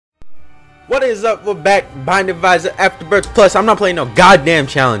What is up? We're back. Bind Advisor Afterbirth Plus. I'm not playing no goddamn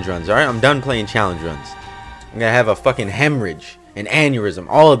challenge runs, alright? I'm done playing challenge runs. I'm gonna have a fucking hemorrhage, an aneurysm,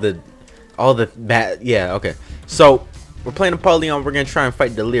 all the bad. Yeah, okay. So we're playing Apollyon. We're gonna try and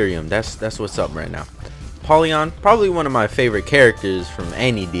fight Delirium. That's what's up right now. Apollyon, probably one of my favorite characters from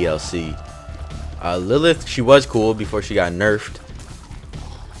any DLC. Lilith, she was cool before she got nerfed.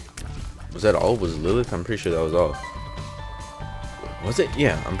 Was that all? Was Lilith? I'm pretty sure that was all. Was it?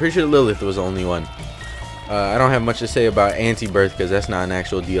 Yeah, I'm pretty sure Lilith was the only one. I don't have much to say about Afterbirth because that's not an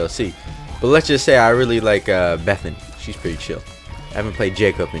actual DLC. But let's just say I really like Bethan. She's pretty chill. I haven't played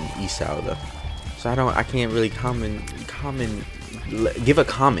Jacob in Esau though, so I can't really give a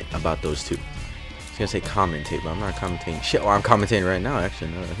comment about those two. I was gonna say commentate, but I'm not commentating shit. Well, I'm commentating right now actually.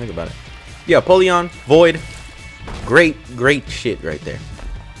 Now that I think about it. Yeah, Apollyon, Void, great shit right there.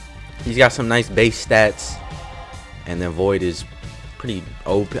 He's got some nice base stats, and then Void is pretty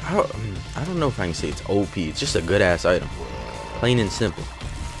OP. I don't know if I can say it's OP. It's just a good ass item, plain and simple.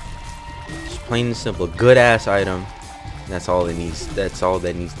 Just plain and simple, good ass item. That's all it needs. That's all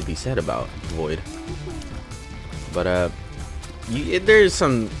that needs to be said about Void. But there's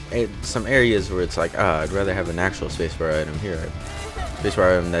some areas where it's like, I'd rather have an actual spacebar item here.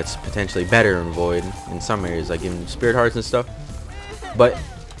 Spacebar item that's potentially better in Void in some areas, like in Spirit Hearts and stuff. But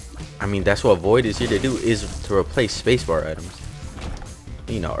I mean, that's what Void is here to do, is to replace spacebar items.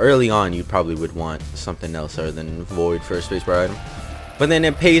 You know, early on you probably would want something else other than Void for a spacebar item, but then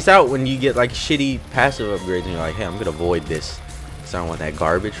it pays out when you get like shitty passive upgrades and you're like, hey, I'm gonna Void this because I don't want that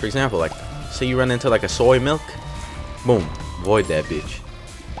garbage. For example, like say you run into like a soy milk, boom, Void that bitch.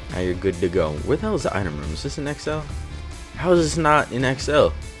 Now you're good to go. Where the hell is the item room? Is this in XL? How is this not in XL?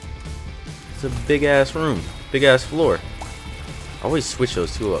 It's a big ass room, big ass floor. I always switch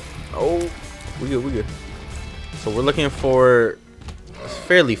those two up. Oh, we good. So we're looking for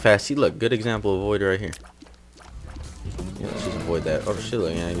fairly fast. See, look, good example of Void right here. Yeah, let's just avoid that. Oh shit,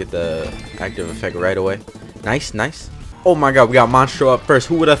 look, and get the active effect right away. Nice. Oh my god, we got Monstro up first.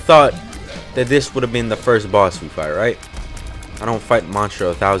 Who would have thought that this would have been the first boss we fight, right? I don't fight Monstro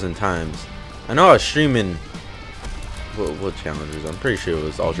 1,000 times. I know I was streaming what challengers? I'm pretty sure it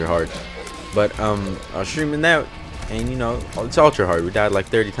was ultra hard. But I was streaming that, and you know, it's ultra hard. We died like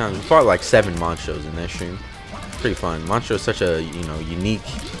 30 times. We fought like 7 Monstros in that stream. Pretty fun. Monstro is such a, you know, unique,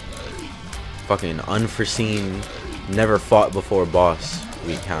 fucking unforeseen, never fought before boss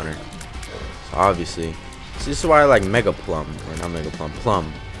we encounter. So obviously, this is why I like Mega Plum, or not Mega Plum,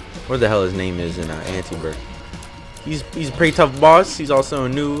 Plum. Where the hell his name is in Afterbirth. He's a pretty tough boss. He's also a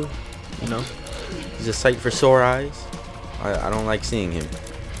new, you know, he's a sight for sore eyes. I don't like seeing him.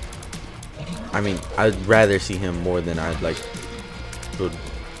 I mean, I'd rather see him more than I'd like.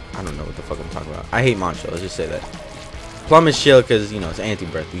 I don't know what the fuck I'm talking about. I hate Monstro, let's just say that. Plum is chill because, you know, it's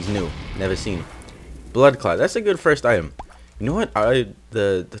Afterbirth. He's new. Never seen him. Blood Clot. That's a good first item. You know what?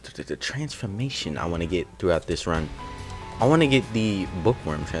 The transformation I want to get throughout this run. I want to get the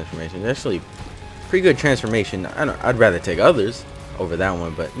Bookworm transformation. It's actually pretty good transformation. I'd rather take others over that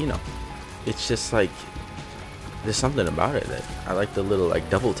one, but, you know, it's just like, there's something about it that I like the little, like,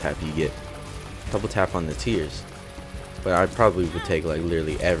 double tap you get. Double tap on the tears. But I probably would take like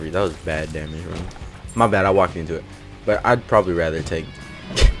literally every. That was bad damage room. My bad, I walked into it. But I'd probably rather take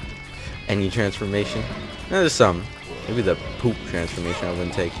any transformation. Now, there's some. Maybe the poop transformation I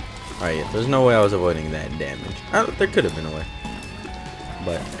wouldn't take. Alright, yeah, there's no way I was avoiding that damage. There could have been a way.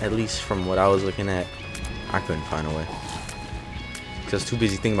 But at least from what I was looking at, I couldn't find a way. Because I was too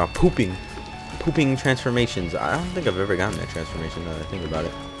busy thinking about pooping. Pooping transformations. I don't think I've ever gotten that transformation now that I think about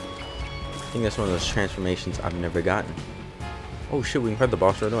it. I think that's one of those transformations I've never gotten. Oh shit, we can fight the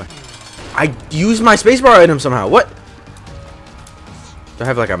boss right away. I used my spacebar item somehow. What? Do I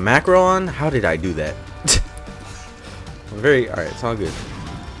have like a macro on? How did I do that? Alright, it's all good.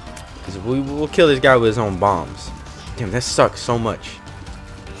 Because we'll kill this guy with his own bombs. Damn, that sucks so much.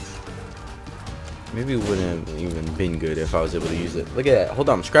 Maybe it wouldn't have even been good if I was able to use it. Look at that. Hold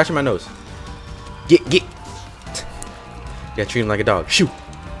on, I'm scratching my nose. Get. Gotta treat him like a dog. Shoo.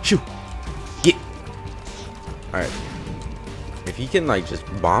 Get. Alright. If he can like just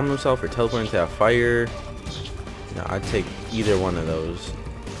bomb himself or teleport into a fire, no, I'd take either one of those.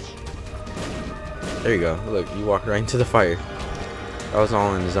 There you go. Look, you walked right into the fire. That was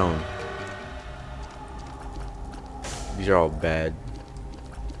all in the zone. These are all bad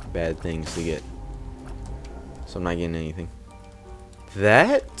things to get. So I'm not getting anything.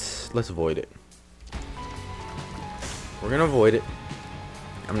 Let's avoid it. We're gonna avoid it.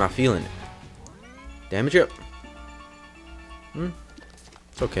 I'm not feeling it. Damage up.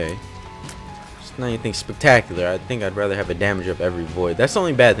 It's okay. It's not anything spectacular. I think I'd rather have a damage up every Void. That's the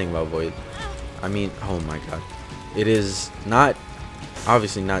only bad thing about Void. I mean, oh my god. It is not,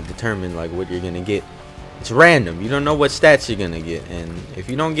 obviously not determined like what you're gonna get. It's random. You don't know what stats you're gonna get, and if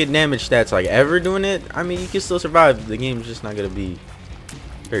you don't get damage stats like ever doing it, I mean, you can still survive. The game's just not gonna be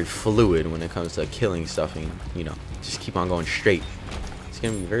very fluid when it comes to killing stuff, and you know, just keep on going straight. It's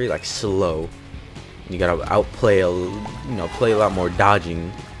gonna be very like slow. You gotta outplay play a lot more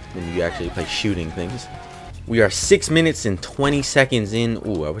dodging than you actually play shooting things. We are 6 minutes and 20 seconds in.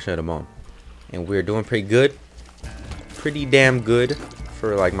 Ooh, I wish I had a bomb. And we're doing pretty good. Pretty damn good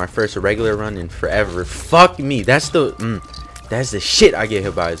for like my first regular run in forever. Fuck me. That's the shit I get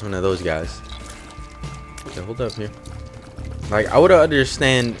hit by, is one of those guys. Okay, hold up here. Like, I would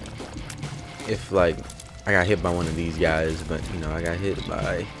understand if like I got hit by one of these guys, but you know, I got hit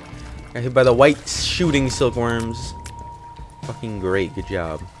by the white shooting silkworms. Fucking great, good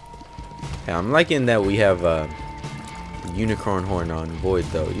job. Yeah, I'm liking that we have unicorn horn on Void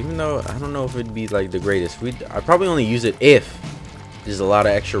though, even though I don't know if it'd be like the greatest. I probably only use it if there's a lot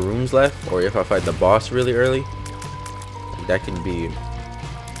of extra rooms left, or if I fight the boss really early. That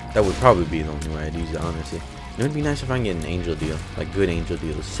would probably be the only way I'd use it, honestly. It would be nice if I can get an angel deal, like good angel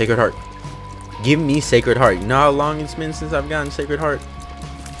deals. Sacred Heart, give me Sacred Heart. You know how long it's been since I've gotten Sacred Heart?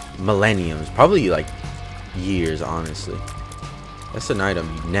 Millenniums, probably like years, honestly. That's an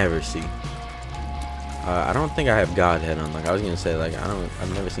item you never see. I don't think I have Godhead on. Like I was gonna say, like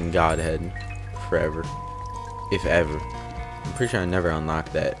I've never seen Godhead forever, if ever. I'm pretty sure I never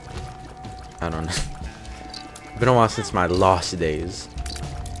unlocked that. I don't know. It's been a while since my lost days.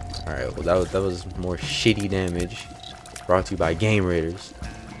 All right, well that was more shitty damage. Brought to you by Game Raiders.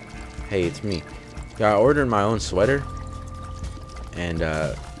 Hey, it's me. Yeah, I ordered my own sweater, and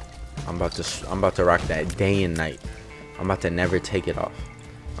I'm about to rock that day and night. I'm about to never take it off.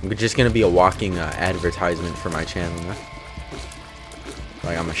 I'm just gonna be a walking advertisement for my channel. Huh?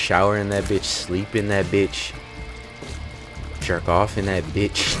 Like I'm gonna shower in that bitch, sleep in that bitch, jerk off in that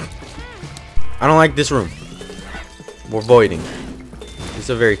bitch. I don't like this room. We're voiding. This is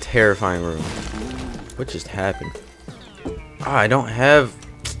a very terrifying room. What just happened? Ah, I don't have.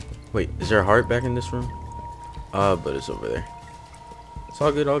 Wait, is there a heart back in this room? But it's over there. It's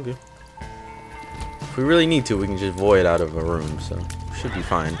all good, all good. If we really need to, we can just void out of a room, so should be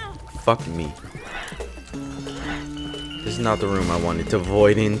fine. Fuck me. This is not the room I wanted to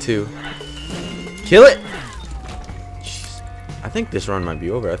void into. Kill it! Jeez. I think this run might be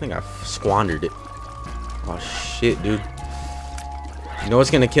over. I think I've squandered it. Oh shit, dude. You know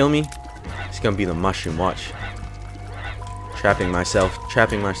what's gonna kill me? It's gonna be the mushroom, watch. Trapping myself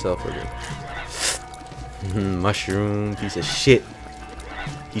again. Mushroom, piece of shit.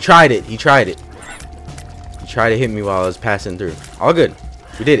 He tried it. He tried to hit me while I was passing through. All good.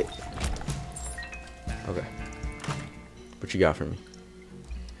 We did it. Okay. What you got for me?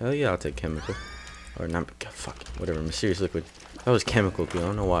 Hell yeah, I'll take chemical. Or not. Fuck. Whatever. Mysterious liquid. That was chemical, dude. I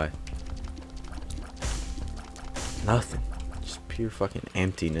don't know why. Nothing. Just pure fucking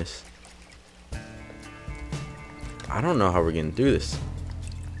emptiness. I don't know how we're gonna do this.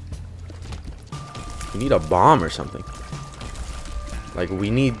 We need a bomb or something. Like we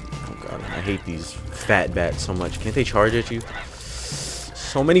need. Oh god, I hate these fat bats so much. Can't they charge at you?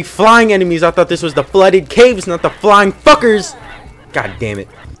 So many flying enemies. I thought this was the flooded caves, not the flying fuckers. God damn it.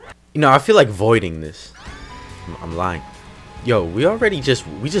 You know, I feel like voiding this. I'm lying. Yo, we just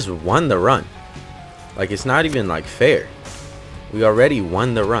won the run. Like it's not even like fair. We already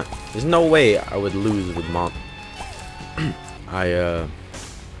won the run. There's no way I would lose with mom. I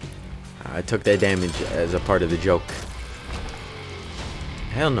took that damage as a part of the joke.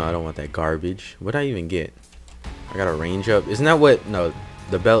 Hell no, I don't want that garbage. What'd I even get? I got a range up. Isn't that what? No,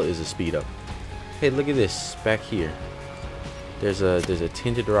 the belt is a speed up. Hey, look at this back here. There's a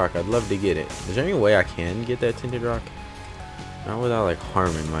tinted rock. I'd love to get it. Is there any way I can get that tinted rock? Not without like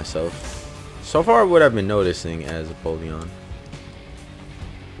harming myself. So far, what I've been noticing as Apollyon,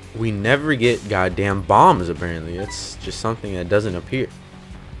 we never get goddamn bombs. Apparently, it's just something that doesn't appear.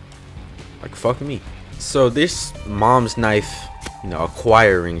 Like fuck me. So this mom's knife, you know,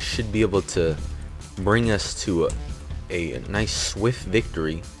 acquiring should be able to bring us to a nice swift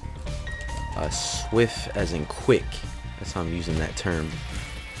victory. Swift as in quick. That's how I'm using that term.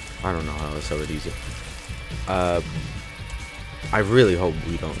 I don't know how else I would use it. I really hope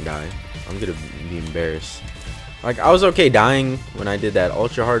we don't die. I'm gonna be embarrassed. Like I was okay dying when I did that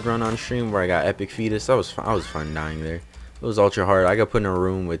ultra hard run on stream where I got epic fetus. I was fine dying there. It was ultra hard. I got put in a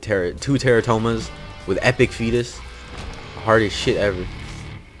room with 2 teratomas with epic fetus, hardest shit ever,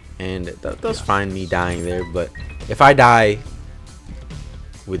 and that was fine me dying there. But if I die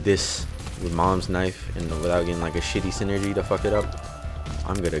with mom's knife and without getting like a shitty synergy to fuck it up,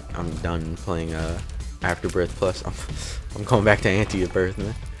 I'm done playing Afterbirth Plus. I'm going back to Anti-Birth,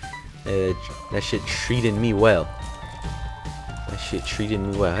 man. That shit treated me well. That shit treated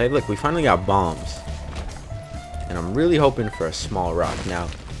me well. Hey, look, we finally got bombs. And I'm really hoping for a small rock. Now,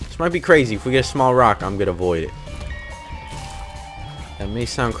 this might be crazy. If we get a small rock, I'm gonna avoid it. That may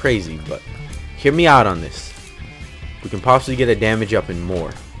sound crazy, but hear me out on this. We can possibly get a damage up and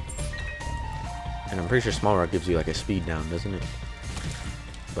more. And I'm pretty sure small rock gives you like a speed down, doesn't it?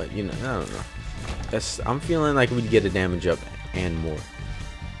 But you know, I don't know. I'm feeling like we'd get a damage up and more.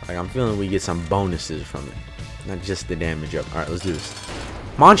 Like I'm feeling we get some bonuses from it, not just the damage up. All right, let's do this.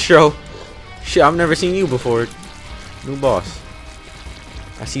 Monstro, shit, I've never seen you before. New boss.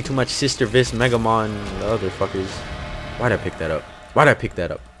 I see too much Sister Vis, Megamon, and the other fuckers. Why'd I pick that up? Why'd I pick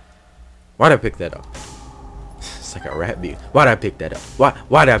that up? Why'd I pick that up? It's like a rat beat. Why'd I pick that up?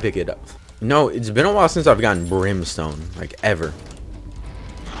 Why'd I pick it up? No, it's been a while since I've gotten Brimstone, like ever.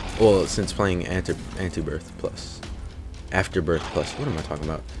 Well, since playing Anti-Birth Plus, Afterbirth Plus. What am I talking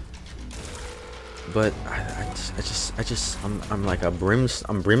about? But I'm like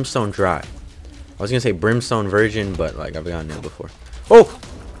I'm Brimstone dry. I was gonna say Brimstone Virgin, but like I've gotten it before. Oh,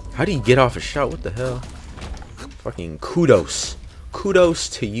 how do you get off a shot? What the hell? Fucking kudos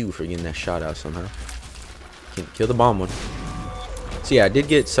to you for getting that shot out somehow. Kill the bomb one. So yeah, I did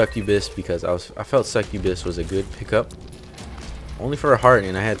get Succubus because I felt Succubus was a good pickup. Only for a heart,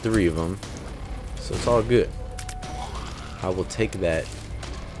 and I had 3 of them, so it's all good. I will take that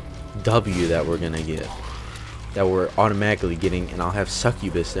W that we're gonna get, that we're automatically getting, and I'll have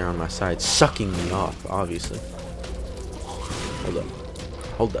Succubus there on my side, sucking me off, obviously.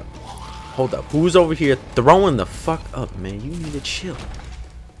 Hold up. Who's over here throwing the fuck up, man? You need to chill.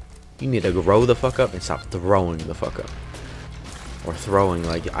 You need to grow the fuck up and stop throwing the fuck up. Or throwing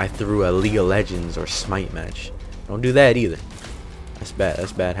like I threw a League of Legends or Smite match. Don't do that either. That's bad.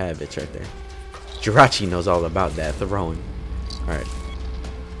 That's bad habits right there. Jirachi knows all about that throwing. Alright.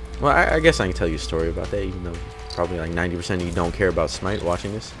 Well, I guess I can tell you a story about that, even though probably like 90% of you don't care about Smite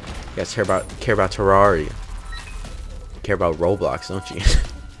watching this. You guys care about Terraria. You care about Roblox, don't you?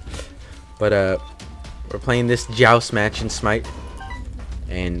 But we're playing this Joust match in Smite,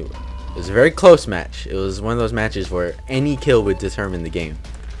 and it was a very close match. It was one of those matches where any kill would determine the game.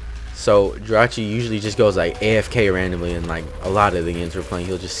 So Jirachi usually just goes like AFK randomly, and like a lot of the games we're playing,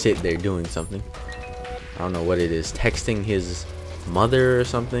 he'll just sit there doing something. I don't know what it is, texting his mother or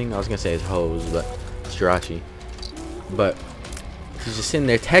something. I was gonna say his hoes, but it's Jirachi. But he's just sitting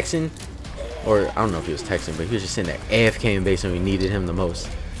there texting, or I don't know if he was texting, but he was just sitting there AFK in base when we needed him the most.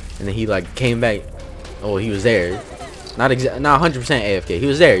 And then he like came back. Oh, he was there, not 100% AFK. He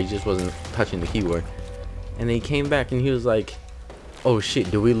was there, he just wasn't touching the keyboard. And then he came back and he was like, oh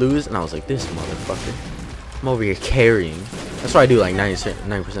shit, do we lose? And I was like, this motherfucker, I'm over here carrying. That's what I do like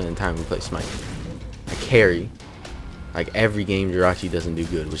 90% of the time we play Smite. I carry. Like every game Jirachi doesn't do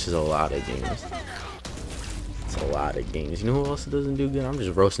good, which is a lot of games. It's a lot of games. You know who else doesn't do good? I'm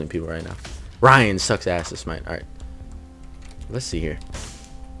just roasting people right now. Ryan sucks ass at Smite. Alright. Let's see here.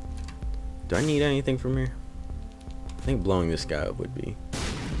 Do I need anything from here? I think blowing this guy up would be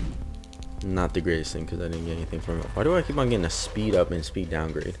not the greatest thing because I didn't get anything from it. Why do I keep on getting a speed up and speed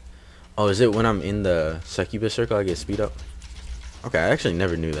downgrade? Oh, is it when I'm in the Succubus circle I get speed up? Okay, I actually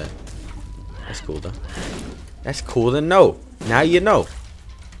never knew that. That's cool though. That's cool to know. Now you know.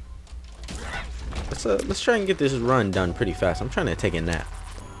 Let's try and get this run done pretty fast. I'm trying to take a nap.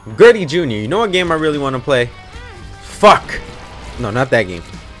 Gertie Jr., you know what game I really want to play? Fuck. No, not that game.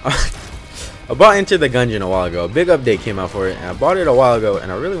 I bought Enter the Gungeon a while ago. A big update came out for it, and I bought it a while ago,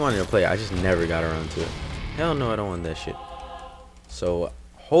 and I really wanted to play it. I just never got around to it. Hell no, I don't want that shit. So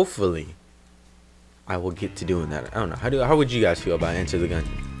hopefully I will get to doing that. I don't know. How would you guys feel about Enter the Gungeon?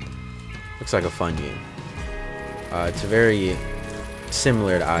 Looks like a fun game. It's very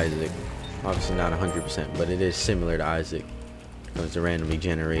similar to Isaac. Obviously not 100%, but it is similar to Isaac. It's a randomly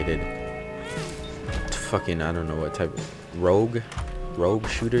generated fucking, I don't know what type of rogue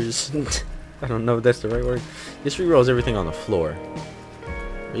shooters. I don't know if that's the right word. This re-rolls everything on the floor.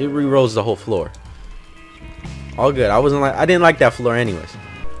 It re-rolls the whole floor. All good. I didn't like that floor anyways.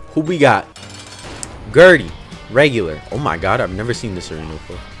 Who we got? Gertie, regular. Oh my god, I've never seen this arena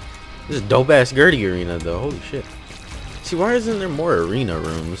before. This is dope ass Gertie arena though. Holy shit. See, why isn't there more arena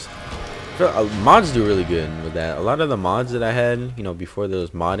rooms? Mods do really good with that. A lot of the mods that I had, you know, before there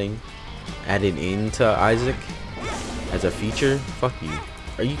was modding added into Isaac as a feature. Fuck you.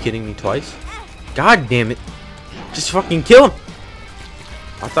 Are you kidding me twice? God damn it. Just fucking kill him.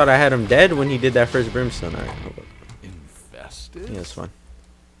 I thought I had him dead when he did that first brimstone. Alright, invested? yeah, that's fine.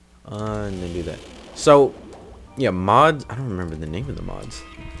 And then do that. So Yeah, mods. I don't remember the name of the mods.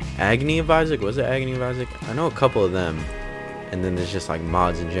 Agony of Isaac? Was it Agony of Isaac? I know a couple of them. And then there's just like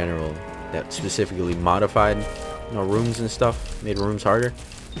mods in general that specifically modified, you know, rooms and stuff. Made rooms harder.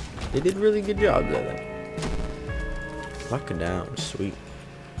 They did really good jobs at that. Lock it down. Sweet.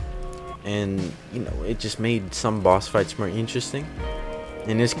 And, you know, it just made some boss fights more interesting.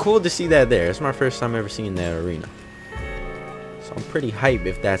 And it's cool to see that there. It's my first time ever seeing that arena. So I'm pretty hyped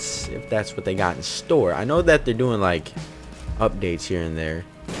if that's what they got in store. I know that they're doing like updates here and there.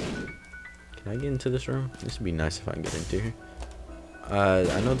 Can I get into this room? This would be nice if I can get into here.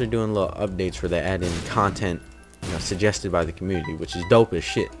 I know they're doing little updates where they add in content, you know, suggested by the community, which is dope as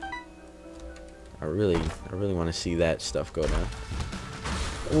shit. I really want to see that stuff go down.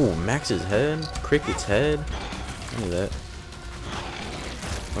 Ooh, Max's head, Cricket's head. Look at that.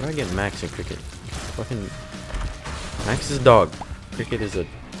 Why do I get Max and Cricket? Fucking Max is a dog. Cricket is a. I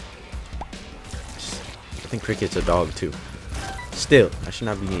think Cricket's a dog too. Still, I should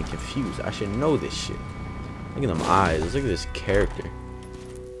not be getting confused. I should know this shit. Look at them eyes. Look at this character.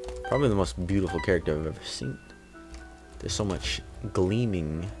 Probably the most beautiful character I've ever seen. There's so much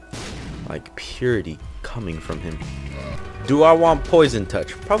gleaming, like purity coming from him. Do I want poison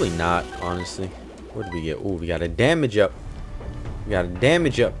touch? Probably not, honestly. What did we get? Ooh, we got a damage up. We got a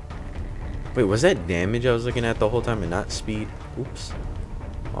damage up. Wait, was that damage I was looking at the whole time and not speed? Oops.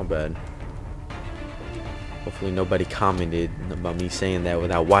 My bad. Hopefully nobody commented about me saying that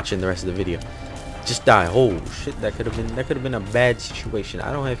without watching the rest of the video. Just die. Oh shit, that could have been a bad situation.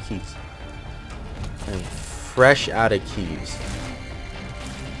 I don't have keys. I'm fresh out of keys.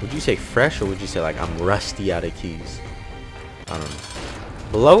 Would you say fresh or would you say like I'm rusty out of keys? I don't know.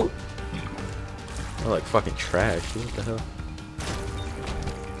 Bloat? Oh, like fucking trash. What the hell?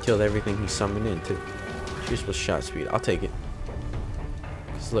 Killed everything he summoned into. Useful shot speed. I'll take it.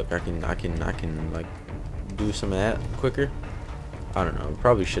 Cause look, I can like do some of that quicker. I don't know.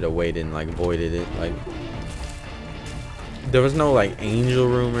 Probably should have waited and like voided it. Like there was no like angel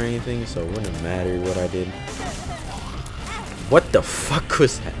room or anything, so it wouldn't have mattered what I did. What the fuck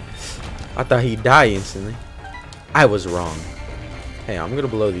was that? I thought he'd die instantly. I was wrong. Hey, I'm gonna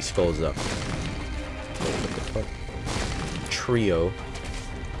blow these skulls up. What the fuck? Trio.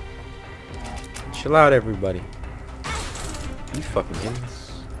 Chill out, everybody. You fucking idiots.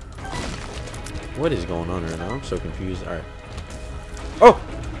 What is going on right now? I'm so confused. All right. Oh,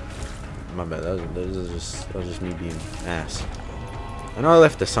 my bad. That was just me being ass. I know I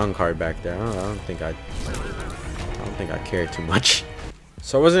left the sun card back there. I don't think I cared too much.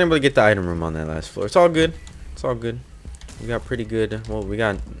 So I wasn't able to get the item room on that last floor. It's all good. It's all good. We got pretty good. Well, we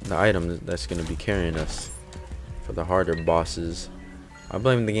got the item that's gonna be carrying us for the harder bosses. I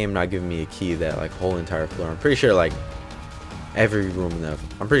blame the game not giving me a key that like whole entire floor. I'm pretty sure like every room in that.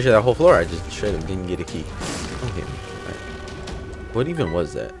 I'm pretty sure that whole floor I just straight up didn't get a key. Okay. What even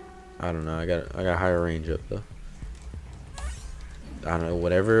was that? I don't know. I got higher range up though. I don't know.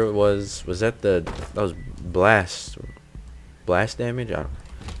 Whatever it was that that was blast damage? I don't know.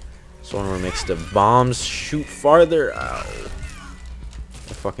 This one where it makes the bombs shoot farther. Ow.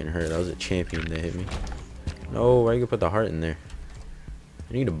 That fucking hurt. That was a champion that hit me. No, why you gonna put the heart in there?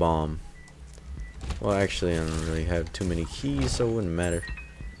 I need a bomb. Well, actually, I don't really have too many keys, so it wouldn't matter.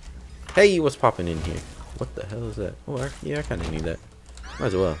 Hey, what's popping in here? What the hell is that? Oh, yeah, I kind of need that. Might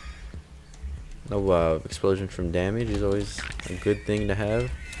as well. No explosion from damage is always a good thing to have.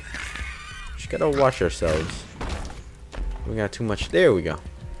 Just gotta watch ourselves. We got too much. There we go.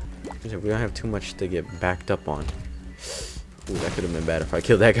 We don't have too much to get backed up on. Ooh, that could have been bad if I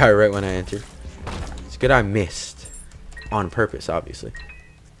killed that guy right when I entered. It's good I missed. On purpose, obviously.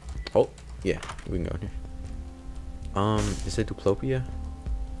 Oh, yeah. We can go in here. Is it Duplopia?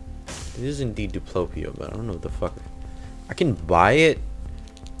 It is indeed Duplopia, but I don't know what the fuck. I can buy it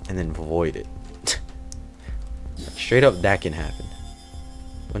and then void it. Straight up, that can happen.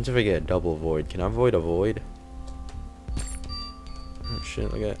 Once if I get a double void, can I void a void? Oh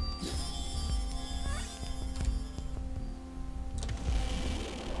shit, look at that.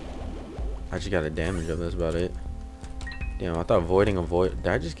 I just got a damage up, that's about it. Damn, I thought voiding a void.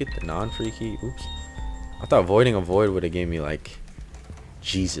 Did I just get the non-free key? Oops. I thought voiding a void would have gave me like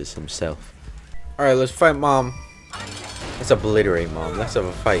Jesus himself. Alright, let's fight mom. Let's obliterate mom. Let's have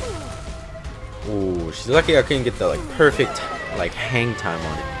a fight. Ooh, she's lucky I couldn't get the like perfect like hang time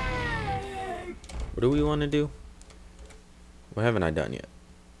on it. What do we want to do? What haven't I done yet?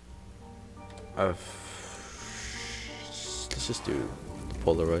 Let's just do the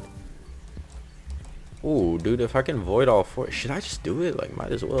Polaroid. Ooh, dude, if I can void all four, should I just do it? Like,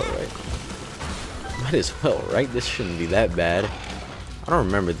 might as well, right? Might as well, right? This shouldn't be that bad. I don't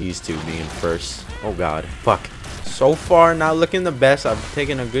remember these two being first. Oh god, fuck. So far, not looking the best. I've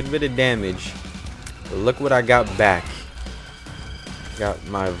taken a good bit of damage. But look what I got back. Got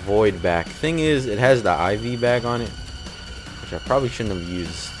my void back. Thing is, it has the IV bag on it, which I probably shouldn't have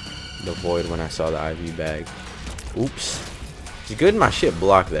used the void when I saw the IV bag. Oops. It's good my shit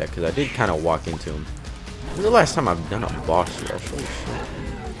blocked that, because I did kind of walk into him. This is the last time I've done a boss rush. Holy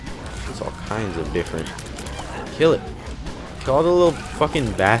shit. It's all kinds of different. Kill it. Kill all the little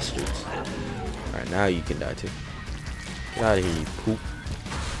fucking bastards. Alright, now you can die too. Get out of here, you poop.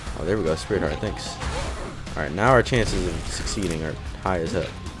 Oh, there we go. Spirit heart, thanks. Alright, now our chances of succeeding are high as hell.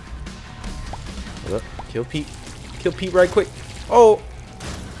 Hold up. Kill Pete. Kill Pete right quick. Oh!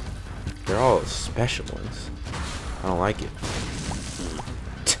 They're all special ones. I don't like it.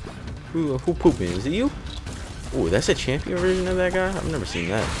 Who pooping? Is it you? Ooh, that's a champion version of that guy? I've never seen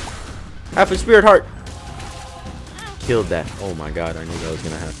that. Half a spirit heart. Killed that. Oh my god, I knew that was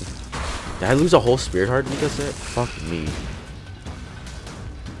gonna happen. Did I lose a whole spirit heart because of that? Fuck me.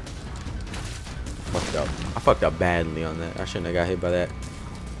 Fucked up. I fucked up badly on that. I shouldn't have got hit by that.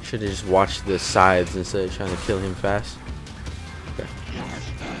 Should have just watched the sides instead of trying to kill him fast. Okay.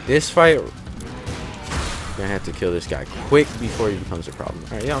 This fight, gonna have to kill this guy quick before he becomes a problem.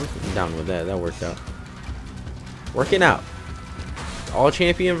 Alright, yeah, I'm down with that. That worked out. Working out. All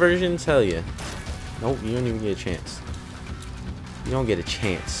champion versions? Hell yeah. Nope, you don't even get a chance. You don't get a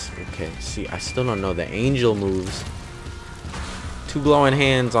chance. Okay, see, I still don't know the angel moves. Two glowing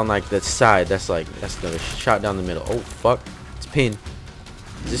hands on like the side. That's the shot down the middle. Oh fuck. It's pin.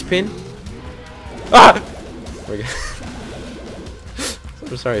 Is this pin? Ah!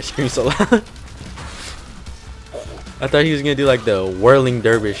 I'm sorry, I screamed so loud. I thought he was gonna do like the whirling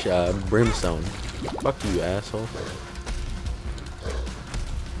dervish brimstone. Fuck you, asshole.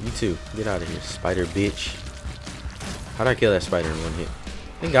 You too. Get out of here, spider bitch. How'd I kill that spider in one hit?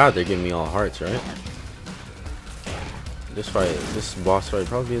 Thank God they're giving me all hearts, right? This boss fight would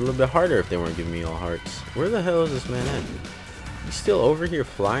probably be a little bit harder if they weren't giving me all hearts. Where the hell is this man at? You still over here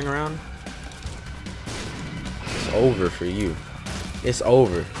flying around? It's over for you. It's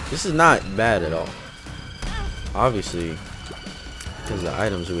over. This is not bad at all. Obviously, because of the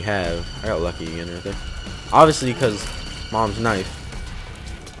items we have. I got lucky again right there. Obviously, because mom's knife.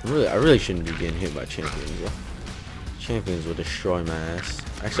 I really shouldn't be getting hit by champions, bro. Champions will destroy my ass.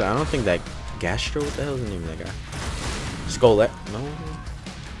 Actually, I don't think that Gastro. What the hell is the name of that guy? Skolette? No.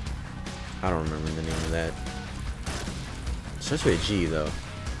 I don't remember the name of that. It starts with a G though.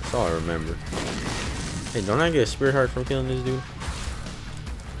 That's all I remember. Hey, don't I get a spirit heart from killing this dude?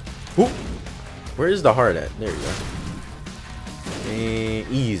 Whoop. Where is the heart at? There you go.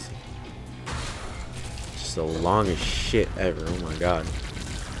 And easy. Just the longest shit ever. Oh my god.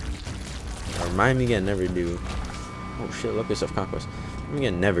 Remind me again never do. Oh shit, look at self conquest. Remind me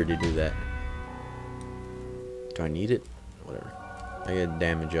again never to do that. Do I need it? Whatever. I get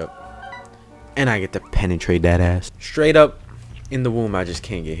damage up. And I get to penetrate that ass. Straight up in the womb, I just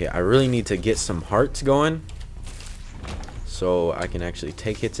can't get hit. I really need to get some hearts going, so I can actually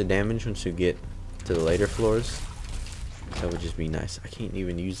take hits of damage once we get to the later floors. That would just be nice. I can't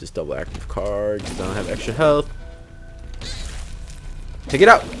even use this double active card because I don't have extra health. Take it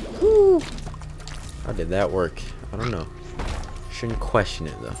out. Woo. How did that work? I don't know. Shouldn't question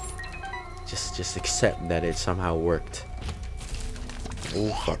it though. Just accept that it somehow worked. Oh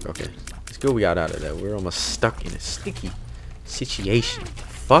fuck. Okay. It's good we got out of that. We're almost stuck in a sticky situation.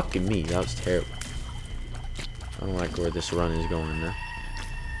 Fucking me. That was terrible. I don't like where this run is going now.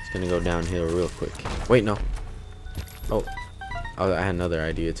 It's gonna go downhill real quick. Wait, no. Oh, I had another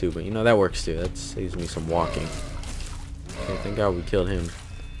idea too, but you know that works too. That saves me some walking. Okay, thank God we killed him.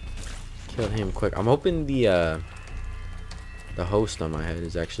 Killed him quick. I'm hoping the host on my head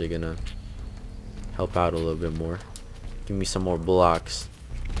is actually gonna help out a little bit more. Give me some more blocks.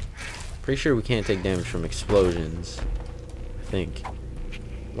 Pretty sure we can't take damage from explosions. I think.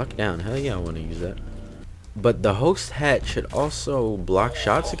 Luck down. Hell yeah, I want to use that. But the host hat should also block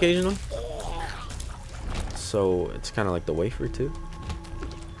shots occasionally. So it's kind of like the wafer too.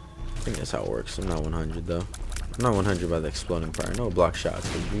 I think that's how it works. I'm not 100 though. I'm not 100 by the exploding part. I know it blocks shots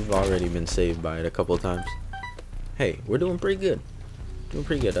because we've already been saved by it a couple of times. Hey, we're doing pretty good. Doing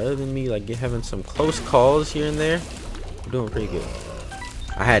pretty good. Other than me like having some close calls here and there, we're doing pretty good.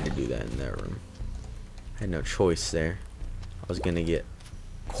 I had to do that in that room. I had no choice there. I was gonna get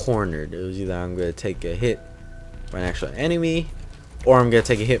cornered. It was either I'm gonna take a hit by an actual enemy, or I'm gonna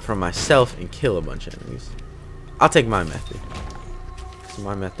take a hit from myself and kill a bunch of enemies. I'll take my method. So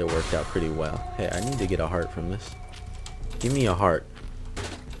my method worked out pretty well. Hey, I need to get a heart from this. Give me a heart.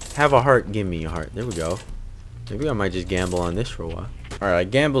 Have a heart, give me a heart. There we go. Maybe I might just gamble on this for a while. Alright, I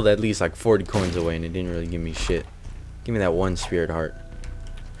gambled at least like 40 coins away and it didn't really give me shit. Give me that one spirit heart.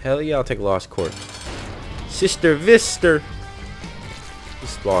 Hell yeah, I'll take Lost Court. Sister Vister.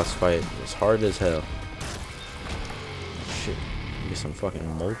 This boss fight was hard as hell. Shit. Get some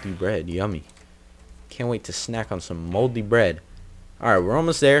fucking moldy bread. Yummy. Can't wait to snack on some moldy bread. Alright, we're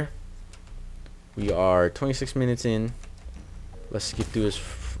almost there. We are 26 minutes in. Let's get through this.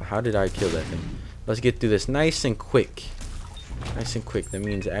 How did I kill that thing? Let's get through this nice and quick. Nice and quick. That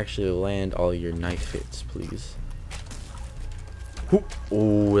means actually land all your knife hits, please.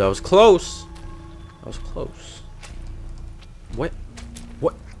 Oh, that was close. That was close. What?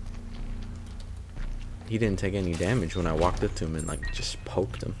 What? He didn't take any damage when I walked up to him and like just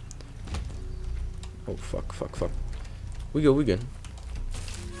poked him. Oh fuck, fuck, fuck. We good, we good.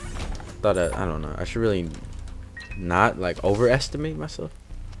 Thought I don't know. I should really not like overestimate myself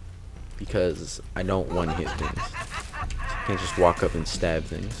because I don't one hit things. I can't just walk up and stab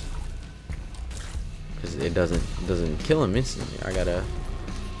things because it doesn't kill him instantly. I gotta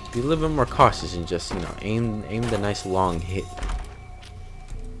be a little bit more cautious and just, you know, aim the nice long hit.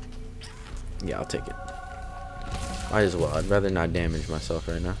 Yeah, I'll take it. Might as well. I'd rather not damage myself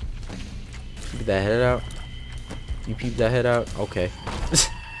right now. Peep that head out. You peep that head out. Okay.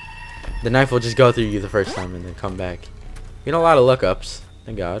 The knife will just go through you the first time and then come back. You know, a lot of luck ups.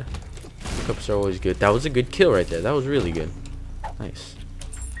 Thank God. Luck ups are always good. That was a good kill right there. That was really good. Nice.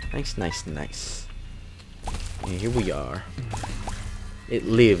 Nice, nice, nice. And here we are. It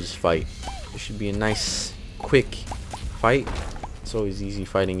lives fight. It should be a nice, quick fight. It's always easy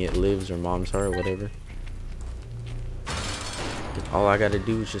fighting It Lives or Mom's Heart, whatever. All I gotta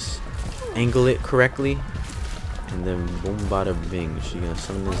do is just angle it correctly. And then boom bada bing. She's gonna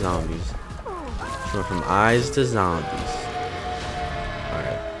summon the zombies. She went from eyes to zombies.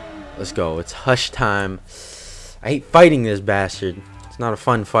 Alright. Let's go. It's hush time. I hate fighting this bastard. It's not a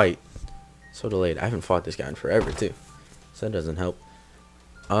fun fight. So delayed. I haven't fought this guy in forever too. So that doesn't help.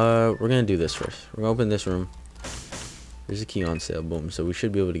 We're gonna do this first. We're gonna open this room. There's a key on sale. Boom. So we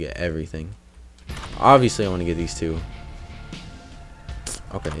should be able to get everything. Obviously I want to get these two.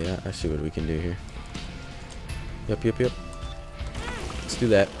 Okay, yeah, I see what we can do here. Yep, yep, yep. Let's do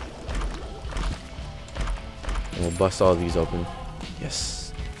that. And we'll bust all these open.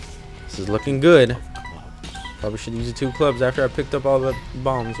 Yes. This is looking good. Probably should use the 2 clubs after I picked up all the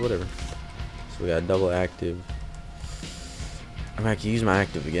bombs, whatever. So we got double active. I might use my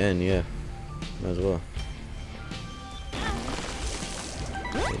active again, yeah. Might as well.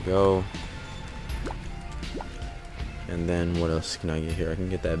 There we go. And then what else can I get here? I can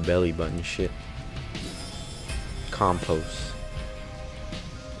get that belly button shit. Compost.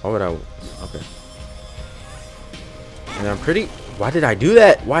 Why would I? Okay. And I'm pretty. Why did I do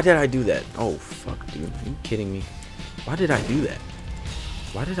that? Why did I do that? Oh fuck, dude. Are you kidding me? Why did I do that?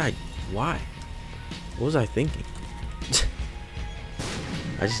 Why did I? Why? What was I thinking?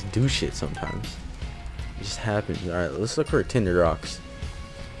 I just do shit sometimes. It just happens. All right, let's look for Tinder rocks.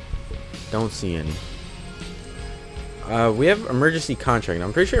 Don't see any. We have emergency contract.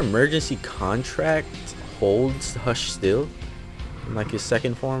 I'm pretty sure emergency contract holds Hush still in like his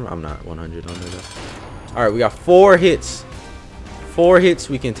second form. I'm not 100 on that. All right, we got 4 hits. 4 hits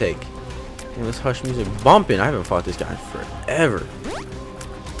we can take. And this Hush music bumping. I haven't fought this guy in forever.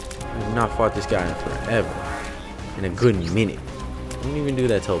 I have not fought this guy in forever. In a good minute. I don't even do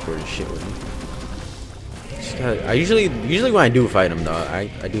that teleporting shit with him. I usually when I do fight him though, I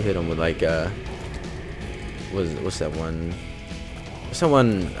do hit him with like what's that one? What's that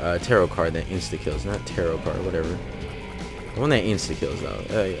one tarot card that insta kills? Not tarot card, whatever. The one that insta kills though.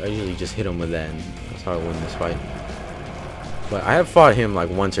 I usually just hit him with that, and that's how I win this fight. But I have fought him like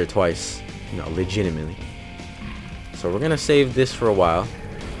once or twice, you know, legitimately. So we're gonna save this for a while.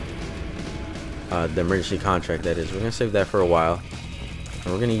 The emergency contract, that is. We're gonna save that for a while,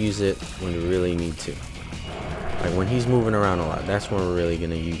 and we're gonna use it when we really need to. Like when he's moving around a lot, that's when we're really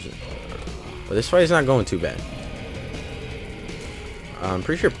gonna use it. But this fight is not going too bad. I'm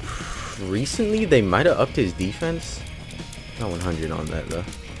pretty sure recently they might have upped his defense. Not 100 on that though.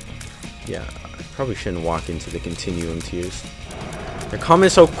 Yeah, I probably shouldn't walk into the continuum tiers. They're coming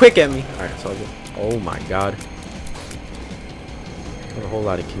so quick at me. Alright, it's all good. Oh my god. Got a whole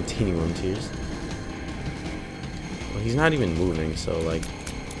lot of continuum tiers. Well, he's not even moving, so like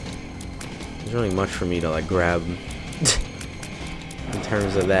there's really much for me to like grab in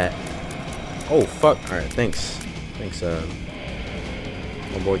terms of that. Oh fuck. Alright, thanks. Thanks,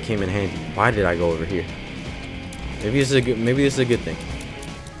 my boy came in handy. Why did I go over here? Maybe this is a good thing. Maybe this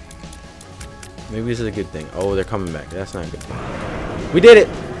is a good thing. Oh, they're coming back. That's not a good thing. We did it!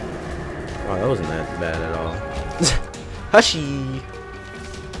 Oh, that wasn't that bad at all. Hushy!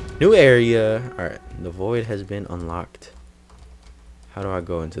 New area. Alright, the void has been unlocked. How do I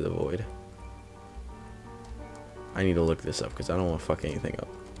go into the void? I need to look this up because I don't want to fuck anything up.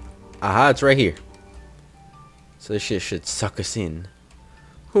 Aha, it's right here. So this shit should suck us in.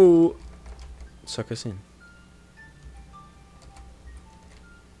 Who? Suck us in.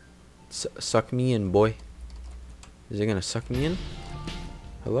 Suck me in, boy. Is it gonna suck me in?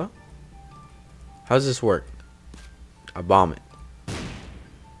 Hello? How's this work? I bomb it.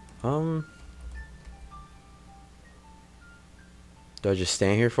 Do I just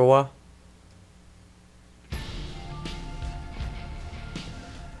stand here for a while?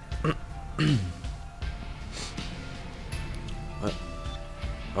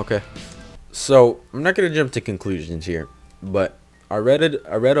 Okay. So I'm not gonna jump to conclusions here, but I read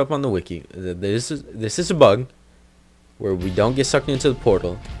up on the wiki that this is a bug where we don't get sucked into the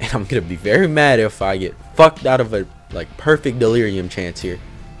portal, and I'm gonna be very mad if I get fucked out of a like perfect delirium chance here.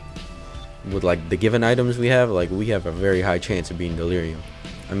 With like the given items we have, like we have a very high chance of being delirium.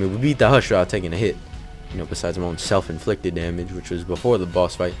 I mean, we beat the hush without taking a hit, you know, besides my own self-inflicted damage, which was before the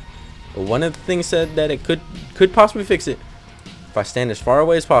boss fight. But one of the things said that it could possibly fix it if I stand as far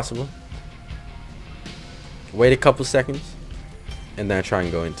away as possible, wait a couple seconds, and then I try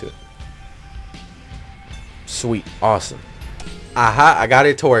and go into it. Sweet, awesome. Aha, I got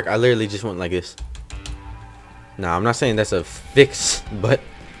it to work. I literally just went like this. Nah, I'm not saying that's a fix, but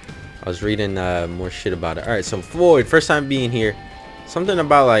I was reading more shit about it. Alright, so void, first time being here. Something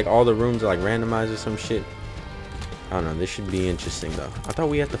about like all the rooms are like randomized or some shit. I don't know, this should be interesting though. I thought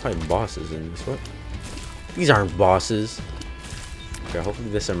we had to fight bosses in this. What? These aren't bosses. Okay, hopefully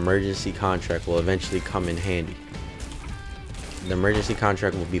this emergency contract will eventually come in handy. The emergency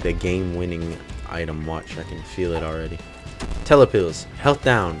contract will be the game-winning item. Watch, I can feel it already. Telepills, health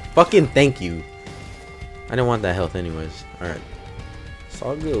down. Fucking thank you. I didn't want that health anyways. Alright. It's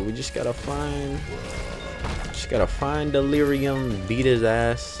all good. We just gotta find delirium, beat his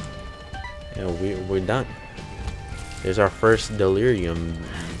ass, and we're done. There's our first delirium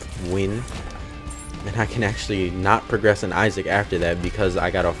win. And I can actually not progress in Isaac after that because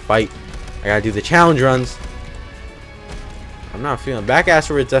I gotta fight. I gotta do the challenge runs. I'm not feeling back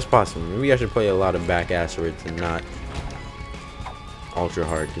afterwards. That's possible. Maybe I should play a lot of back afterwards and not ultra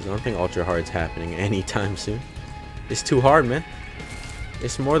hard, because I don't think ultra hard's happening anytime soon. It's too hard, man.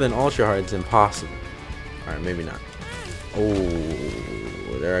 It's more than ultra hard. It's impossible. All right, maybe not. Oh,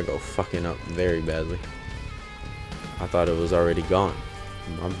 there I go, fucking up very badly. I thought it was already gone.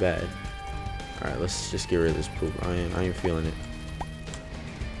 My bad. Alright, let's just get rid of this poop. I ain't feeling it.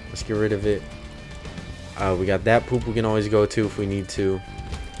 Let's get rid of it. We got that poop we can always go to if we need to.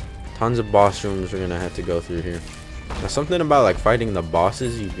 Tons of boss rooms we're gonna have to go through here. Now, something about like fighting the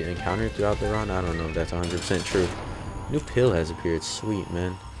bosses you encounter throughout the run, I don't know if that's 100% true. New pill has appeared. Sweet,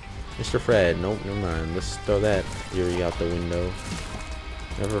 man. Mr. Fred. Nope, never mind. Let's throw that theory out the window.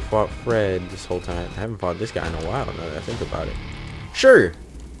 Never fought Fred this whole time. I haven't fought this guy in a while now that I think about it. Sure!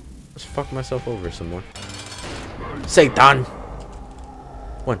 Let's fuck myself over some more. Satan!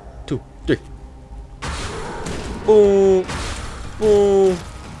 1, 2, 3. Boom! Boom!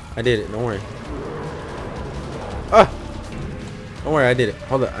 I did it. Don't worry. Ah! Don't worry, I did it.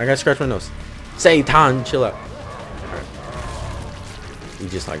 Hold up. I gotta scratch my nose. Satan! Chill out. Alright. We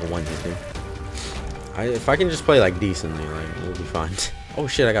just like one hit him. If I can just play like decently, like we'll be fine. Oh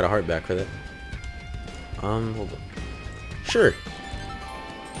shit, I got a heart back for that. Hold on. Sure.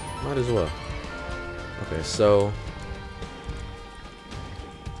 Might as well. Okay, so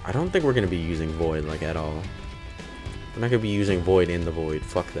I don't think we're gonna be using void like at all. We're not gonna be using void in the void.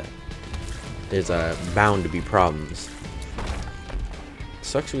 Fuck that. There's bound to be problems.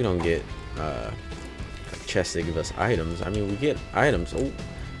 Sucks we don't get chests that give us items. I mean, we get items. Oh,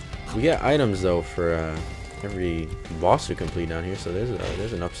 we get items though for every boss we complete down here. So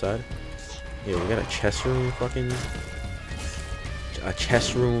there's an upside. Yeah, we got a chest room, fucking. A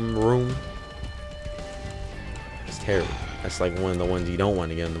chest room. It's terrible. That's like one of the ones you don't want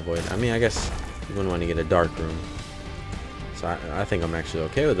to get in the void. I mean, I guess you wouldn't want to get a dark room. So I think I'm actually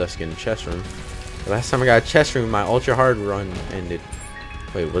okay with us getting a chest room. The last time I got a chest room, my ultra hard run ended.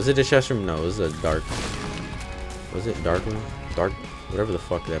 Wait, was it a chest room? No, it was a dark. Was it dark room? Dark, whatever the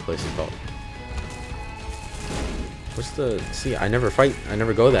fuck that place is called. What's the? See, I never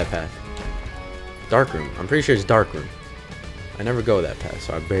go that path. Dark room. I'm pretty sure it's dark room. I never go that path,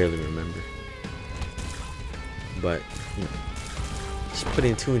 so I barely remember. But you know, just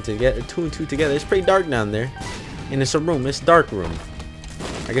putting two and two together. It's pretty dark down there, and it's a room. It's dark room.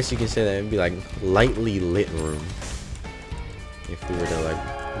 I guess you can say that it'd be like lightly lit room. If we were to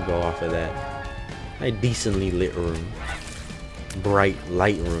like go off of that, like decently lit room. bright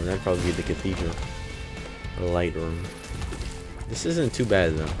light room. That'd probably be the cathedral. The light room. This isn't too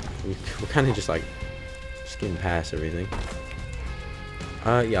bad though. We're kind of just like getting past everything.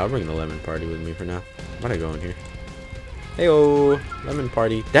 Yeah, I'll bring the lemon party with me for now. Why'd I go in here? Heyo, lemon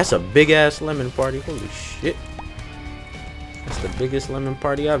party. That's a big ass lemon party. Holy shit. That's the biggest lemon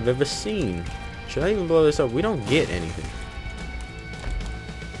party I've ever seen. Should I even blow this up? We don't get anything.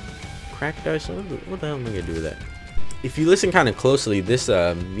 Crack dice? What the hell am I gonna do with that? If you listen kind of closely, this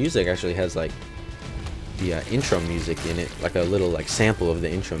music actually has like the intro music in it, like a little like sample of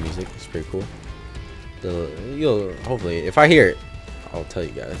the intro music. It's pretty cool. You'll hopefully, if I hear it, I'll tell you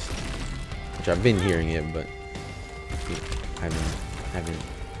guys. Which I've been hearing it, but I haven't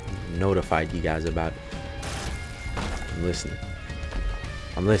notified you guys about it. I'm listening.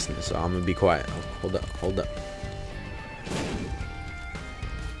 So I'm gonna be quiet. Oh, hold up.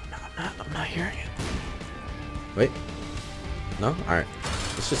 No, I'm not hearing it. Wait. No? Alright.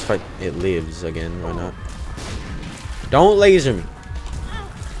 Let's just fight. It lives again. Why not? Don't laser me.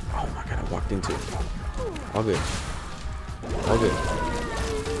 Oh my god, I walked into it. All good.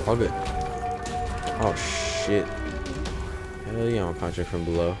 Oh shit. Hell yeah, I'm punching from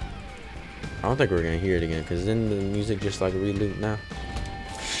below. I don't think we're gonna hear it again, because then the music just like reloop now.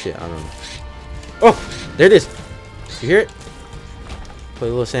 Shit, I don't know. Oh! There it is! You hear it? Play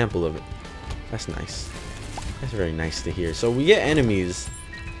a little sample of it. That's nice. That's very nice to hear. So we get enemies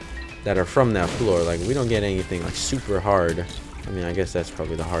that are from that floor. Like, we don't get anything like super hard. I mean, I guess that's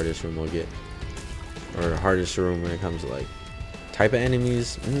probably the hardest room we'll get. Or the hardest room when it comes to like type of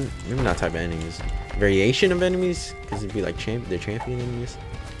enemies. Maybe not type of enemies. Variation of enemies, because it'd be like they're champion enemies.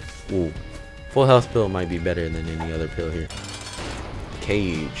 Ooh. Full health pill might be better than any other pill here.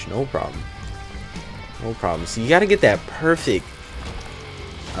 Cage, no problem. No problem. So you gotta get that perfect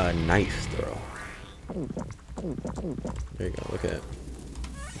knife throw. There you go, look at that.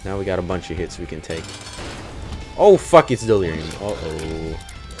 Now we got a bunch of hits we can take. Oh fuck, it's delirium.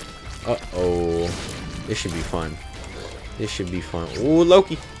 Uh-oh. This should be fun. Ooh,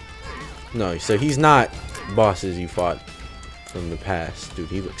 Loki. No, so he's not bosses you fought from the past. Dude,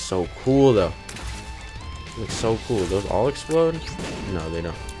 he looks so cool though. He looks so cool. Those all explode? No, they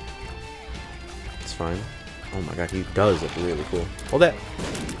don't. It's fine. Oh my god, he does look really cool. Hold that.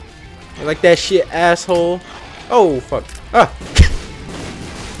 I like that shit, asshole. Oh fuck. Ah.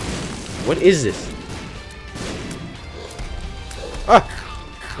 What is this? Ah.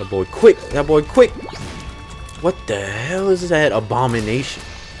 That boy quick. What the hell is that abomination?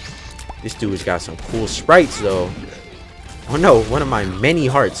 This dude's got some cool sprites though. Oh no, one of my many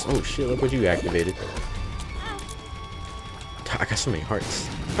hearts. Oh shit, look what you activated. I got so many hearts.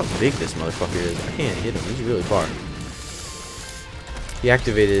 Look how big this motherfucker is. I can't hit him. He's really far. He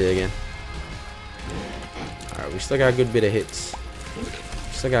activated it again. Alright, we still got a good bit of hits.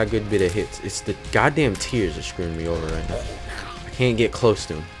 It's the goddamn tears are screwing me over right now. I can't get close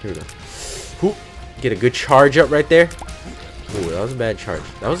to him. Here we go. Whoop. Get a good charge up right there. Ooh, that was a bad charge.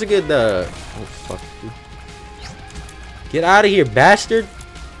 That was a good, oh, fuck. Dude. Get out of here, bastard.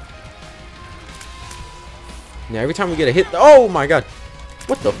 Now, every time we get a hit... Oh, my God.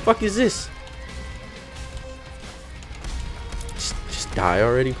 What the fuck is this? Just die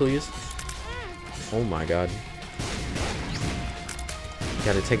already, please. Oh, my God.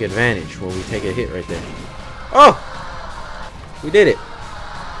 Gotta take advantage when we take a hit right there. Oh! We did it.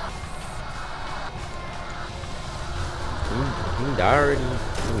 Can you die already?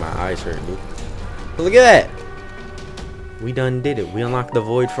 My eyes hurt, dude. But look at that. We done did it. We unlocked the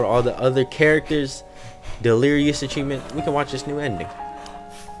void for all the other characters. Delirious achievement. We can watch this new ending.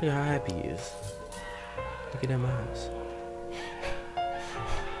 Look at how happy he is. Look at them eyes.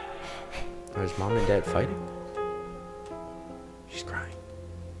 Are his mom and dad fighting? She's crying.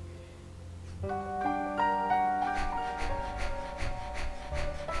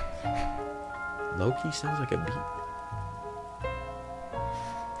 Loki sounds like a beat.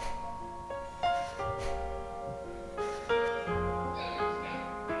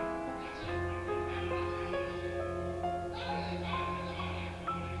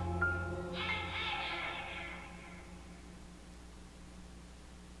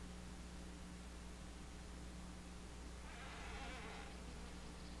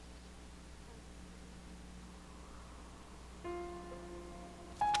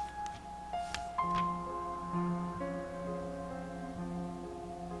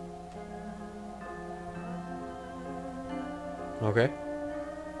 Okay.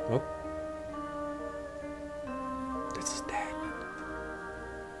 Oh. That's his dad.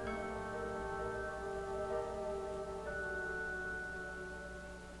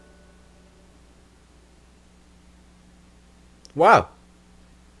 Wow.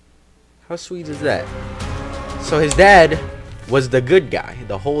 How sweet is that? So his dad was the good guy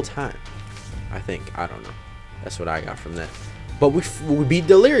the whole time. I think. I don't know. That's what I got from that. But we beat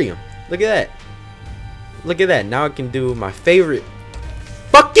Delirium. Look at that. Look at that. Now I can do my favorite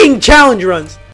fucking challenge runs.